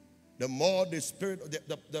 the more the Spirit,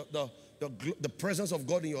 the presence of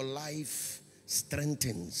God in your life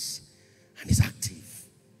strengthens and is active.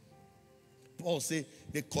 Paul said,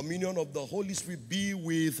 the communion of the Holy Spirit be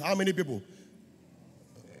with how many people?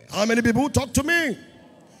 How many people? Talk to me.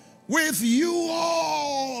 With you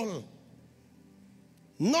all.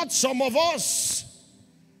 Not some of us.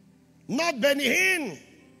 Not Benny Hinn.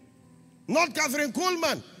 Not Catherine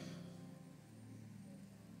Kuhlman.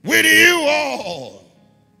 With you all.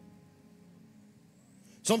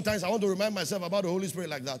 Sometimes I want to remind myself about the Holy Spirit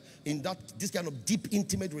like that. In this kind of deep,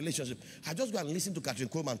 intimate relationship. I just go and listen to Catherine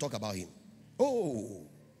Kuhlman talk about him. Oh.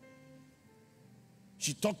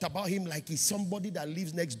 She talked about him like he's somebody that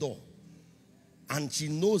lives next door. And she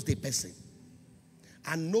knows the person.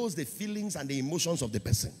 And knows the feelings and the emotions of the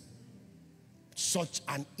person. Such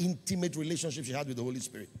an intimate relationship she had with the Holy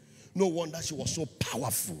Spirit. No wonder she was so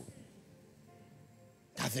powerful.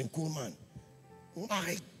 Catherine Kuhlman.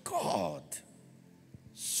 My God.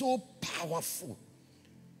 So powerful.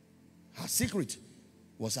 Her secret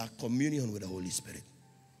was her communion with the Holy Spirit.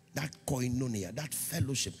 That koinonia, that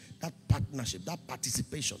fellowship, that partnership, that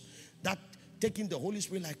participation. That taking the Holy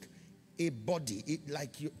Spirit like a body,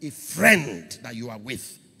 like a friend that you are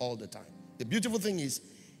with all the time. The beautiful thing is,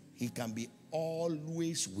 he can be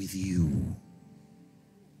always with you.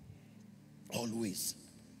 Always.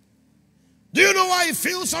 Do you know why it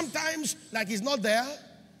feels sometimes like he's not there?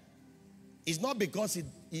 It's not because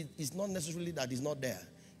it's not necessarily that he's not there.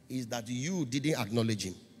 It's that you didn't acknowledge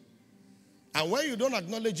him. And when you don't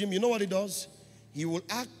acknowledge him, you know what he does? He will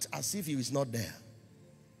act as if he is not there.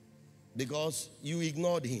 Because you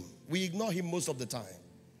ignored him. We ignore him most of the time.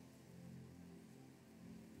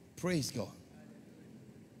 Praise God.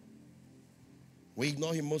 We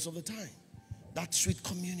ignore him most of the time. That sweet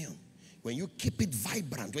communion. When you keep it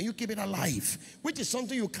vibrant, when you keep it alive, which is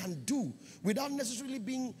something you can do without necessarily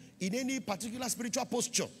being in any particular spiritual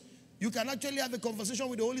posture. You can actually have a conversation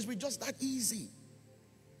with the Holy Spirit just that easy.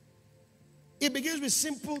 It begins with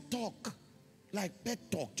simple talk, like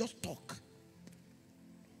pet talk, just talk.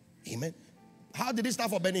 Amen. How did it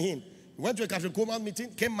start for Benny Hinn? He went to a Catherine Kuhlman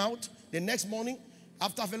meeting, came out the next morning,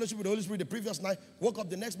 after fellowship with the Holy Spirit the previous night, woke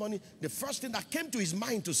up the next morning. The first thing that came to his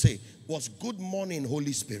mind to say was, "Good morning,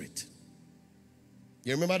 Holy Spirit."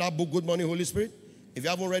 You remember that book, Good Morning, Holy Spirit? If you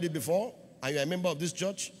haven't read it before, and you're a member of this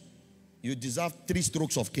church, you deserve 3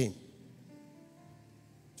 strokes of cane.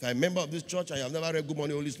 If you're a member of this church and you have never read Good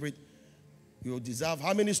Morning, Holy Spirit, you deserve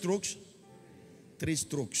how many strokes? 3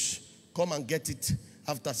 strokes. Come and get it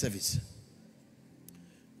after service.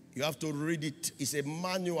 You have to read it. It's a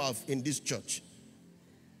manual in this church.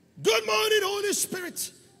 Good morning, Holy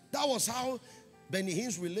Spirit. That was how Benny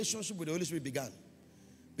Hinn's relationship with the Holy Spirit began.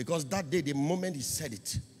 Because that day, the moment he said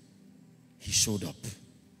it, he showed up.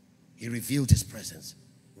 He revealed his presence.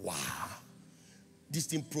 Wow. This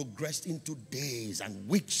thing progressed into days and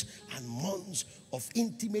weeks and months of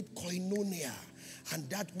intimate koinonia. And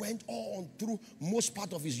that went on through most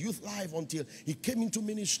part of his youth life until he came into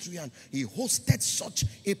ministry and he hosted such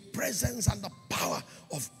a presence and the power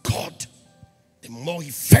of God. The more he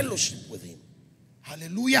fellowshiped with him.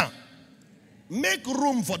 Hallelujah. Make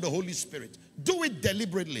room for the Holy Spirit. Do it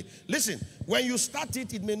deliberately. Listen, when you start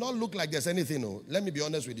it, it may not look like there's anything. No, let me be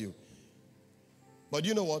honest with you. But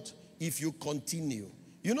you know what? If you continue.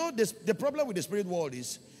 You know, the problem with the spirit world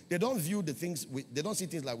is they don't view the things, they don't see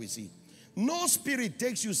things like we see. No spirit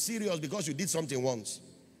takes you serious because you did something once.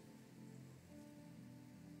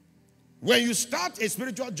 When you start a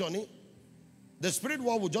spiritual journey, the spirit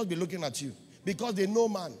world will just be looking at you because they know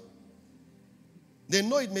man. They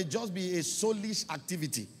know it may just be a soulish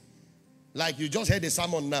activity. Like you just heard a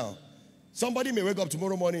sermon now. Somebody may wake up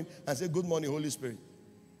tomorrow morning and say, "Good morning, Holy Spirit."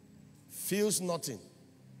 Feels nothing.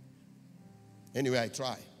 Anyway, I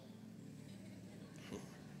try.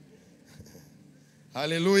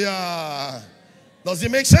 Hallelujah. Does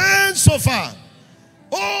it make sense so far?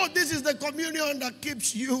 Oh, this is the communion that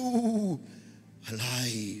keeps you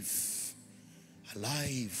alive.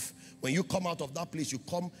 Alive. When you come out of that place, you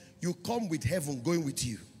come with heaven going with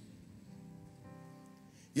you.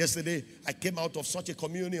 Yesterday, I came out of such a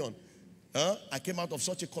communion. I came out of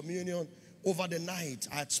such a communion over the night.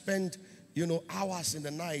 I had spent, hours in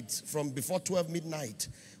the night from before 12 midnight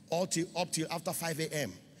up till after 5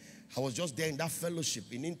 a.m. I was just there in that fellowship,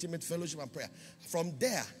 in intimate fellowship and prayer. From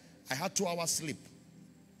there, I had 2 hours sleep.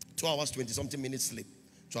 2 hours, 20-something minutes sleep.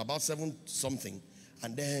 To about 7 something.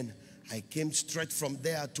 And then I came straight from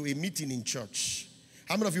there to a meeting in church.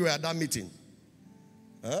 How many of you were at that meeting?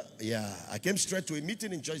 Yeah, I came straight to a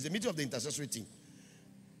meeting in church, the meeting of the intercessory team.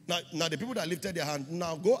 Now the people that lifted their hand,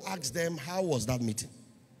 now go ask them, how was that meeting?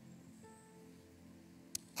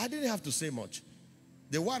 I didn't have to say much.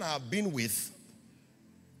 The one I've been with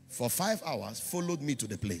for 5 hours followed me to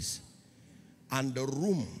the place. And the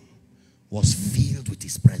room was filled with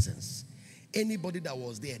his presence. Anybody that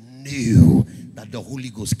was there knew that the Holy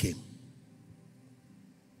Ghost came.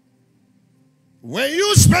 When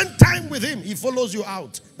you spend time with him, he follows you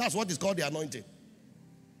out. That's what is called the anointing.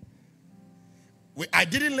 I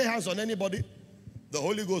didn't lay hands on anybody. The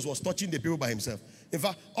Holy Ghost was touching the people by himself. In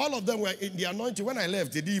fact, all of them were in the anointing. When I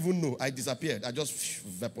left, they didn't even know. I disappeared. I just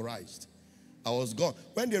vaporized. I was gone.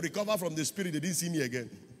 When they recovered from the spirit, they didn't see me again.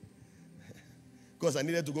 Because I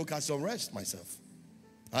needed to go catch some rest myself.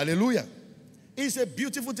 Hallelujah. It's a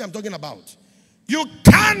beautiful thing I'm talking about. You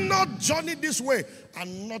cannot journey this way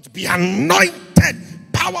and not be anointed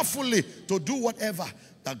powerfully to do whatever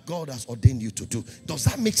that God has ordained you to do. Does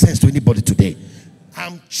that make sense to anybody today?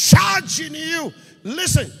 I'm charging you.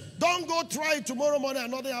 Listen, don't go try it tomorrow morning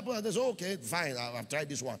and nothing happens. And they say, okay, fine, I've tried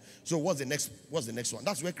this one. So what's the next one?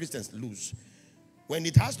 That's where Christians lose. When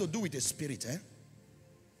it has to do with the spirit,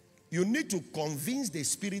 you need to convince the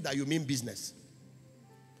spirit that you mean business.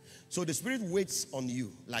 So the spirit waits on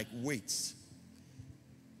you, like waits.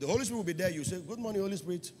 The Holy Spirit will be there. You say, good morning, Holy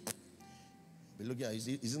Spirit. Be looking at, is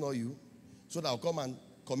it not you? So that I'll come and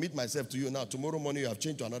commit myself to you now. Tomorrow morning you have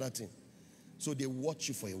changed to another thing. So they watch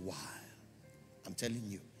you for a while. I'm telling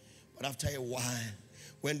you. But after a while,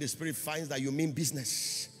 when the spirit finds that you mean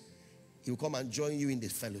business, he will come and join you in the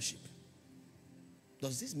fellowship.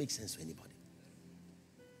 Does this make sense to anybody?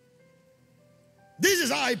 This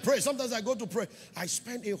is how I pray. Sometimes I go to pray. I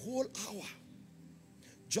spend a whole hour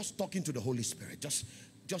just talking to the Holy Spirit.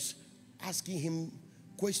 Just asking him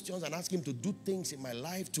questions and asking him to do things in my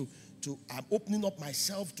life. I'm opening up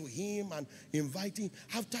myself to him and inviting.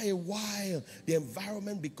 After a while, the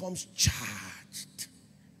environment becomes charged.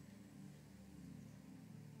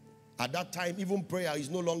 At that time, even prayer is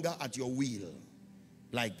no longer at your will.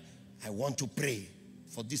 Like, I want to pray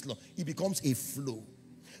for this long. It becomes a flow.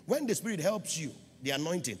 When the Spirit helps you, the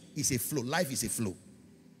anointing is a flow. Life is a flow.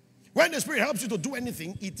 When the Spirit helps you to do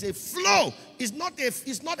anything, it's a flow. It's not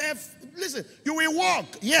listen, you will walk,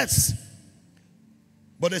 yes.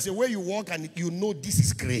 But there's a way you walk and you know this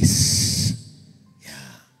is grace. Yeah.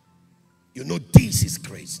 You know this is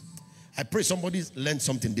grace. I pray somebody learned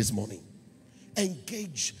something this morning.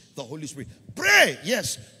 Engage the Holy Spirit. Pray,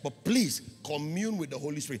 yes, but please commune with the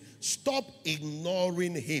Holy Spirit. Stop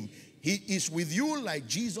ignoring him. He is with you like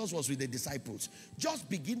Jesus was with the disciples. Just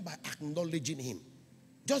begin by acknowledging him.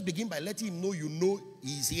 Just begin by letting him know you know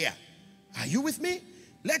he's here. Are you with me?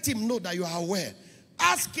 Let him know that you are aware.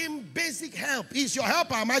 Ask him basic help. He's your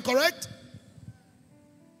helper, am I correct?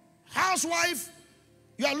 Housewife,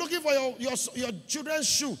 you are looking for your children's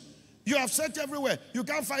shoe. You have searched everywhere. You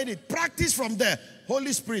can't find it. Practice from there.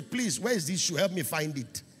 Holy Spirit, please, where is this shoe? Help me find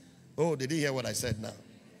it. Oh, they didn't hear what I said now.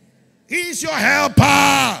 He's your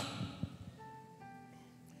helper.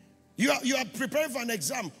 You are preparing for an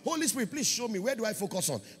exam. Holy Spirit, please show me. Where do I focus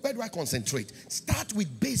on? Where do I concentrate? Start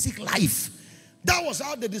with basic life. That was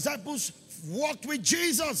how the disciples walked with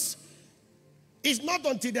Jesus. It's not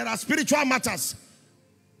until there are spiritual matters.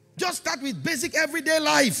 Just start with basic everyday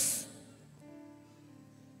life.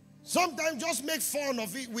 Sometimes just make fun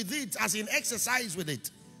of it with it, as in exercise with it.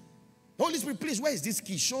 Holy Spirit, please, where is this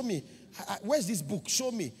key? Show me. Where's this book? Show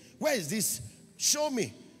me. Where is this? Show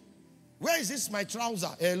me. Where is this my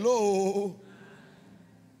trouser? Hello.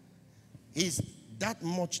 Is that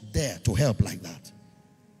much there to help like that?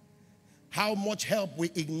 How much help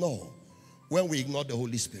we ignore when we ignore the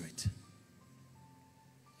Holy Spirit.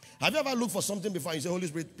 Have you ever looked for something before and you say, Holy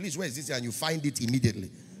Spirit, please, where is this? And you find it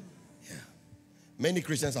immediately. Yeah. Many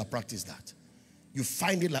Christians have practiced that. You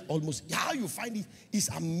find it like almost, how you find it is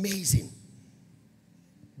amazing.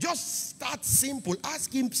 Just start simple.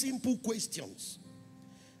 Ask him simple questions.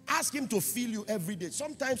 Ask him to feel you every day.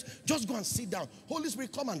 Sometimes just go and sit down. Holy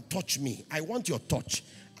Spirit, come and touch me. I want your touch.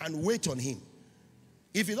 And wait on him.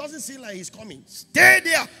 If he doesn't seem like he's coming, stay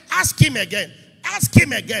there. Ask him again. Ask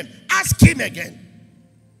him again. Ask him again.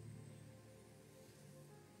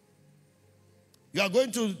 You are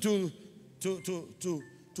going to do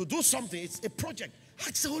something. It's a project.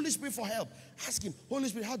 Ask the Holy Spirit for help. Ask him, Holy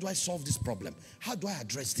Spirit, how do I solve this problem? How do I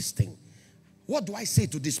address this thing? What do I say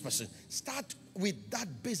to this person? Start with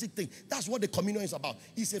that basic thing. That's what the communion is about.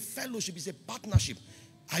 It's a fellowship. It's a partnership.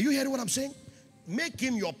 Are you hearing what I'm saying? Make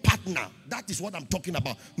him your partner. That is what I'm talking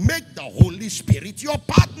about. Make the Holy Spirit your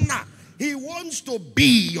partner. He wants to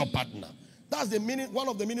be your partner. That's the meaning, one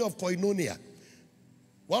of the meaning of koinonia.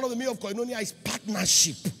 One of the meaning of koinonia is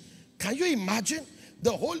partnership. Can you imagine?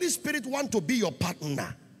 The Holy Spirit wants to be your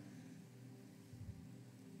partner.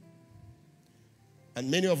 And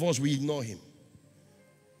many of us, we ignore him.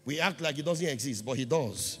 We act like he doesn't exist, but he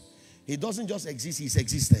does. He doesn't just exist, his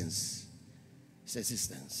existence. His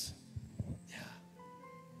existence. Yeah.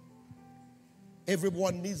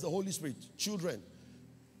 Everyone needs the Holy Spirit. Children.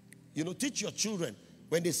 You know, teach your children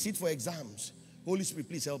when they sit for exams. Holy Spirit,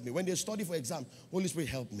 please help me. When they study for exam, Holy Spirit,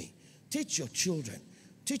 help me. Teach your children.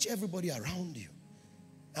 Teach everybody around you.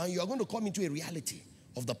 And you are going to come into a reality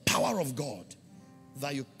of the power of God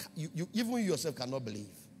that you even you yourself cannot believe.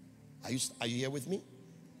 Are you here with me?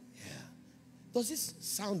 Yeah. Does this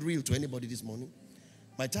sound real to anybody this morning?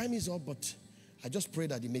 My time is up, but I just pray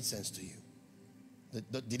that it made sense to you.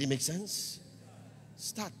 Did it make sense?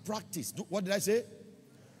 Start, practice. What did I say?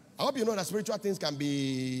 I hope you know that spiritual things can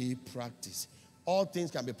be practiced. All things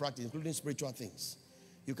can be practiced, including spiritual things.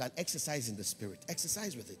 You can exercise in the spirit.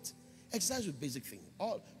 Exercise with it. Exercise with basic things.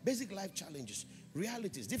 All basic life challenges,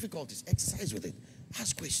 realities, difficulties. Exercise with it.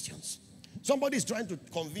 Ask questions. Somebody is trying to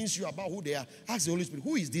convince you about who they are. Ask the Holy Spirit,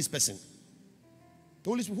 who is this person? The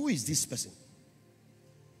Holy Spirit, who is this person?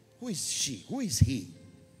 Who is she? Who is he?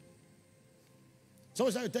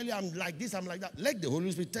 Someone's trying to tell you, I'm like this, I'm like that. Let the Holy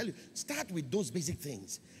Spirit tell you. Start with those basic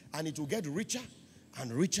things. And it will get richer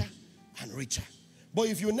and richer and richer. But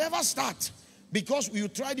if you never start, because you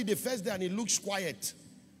tried it the first day and it looks quiet,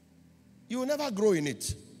 you will never grow in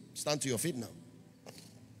it. Stand to your feet now.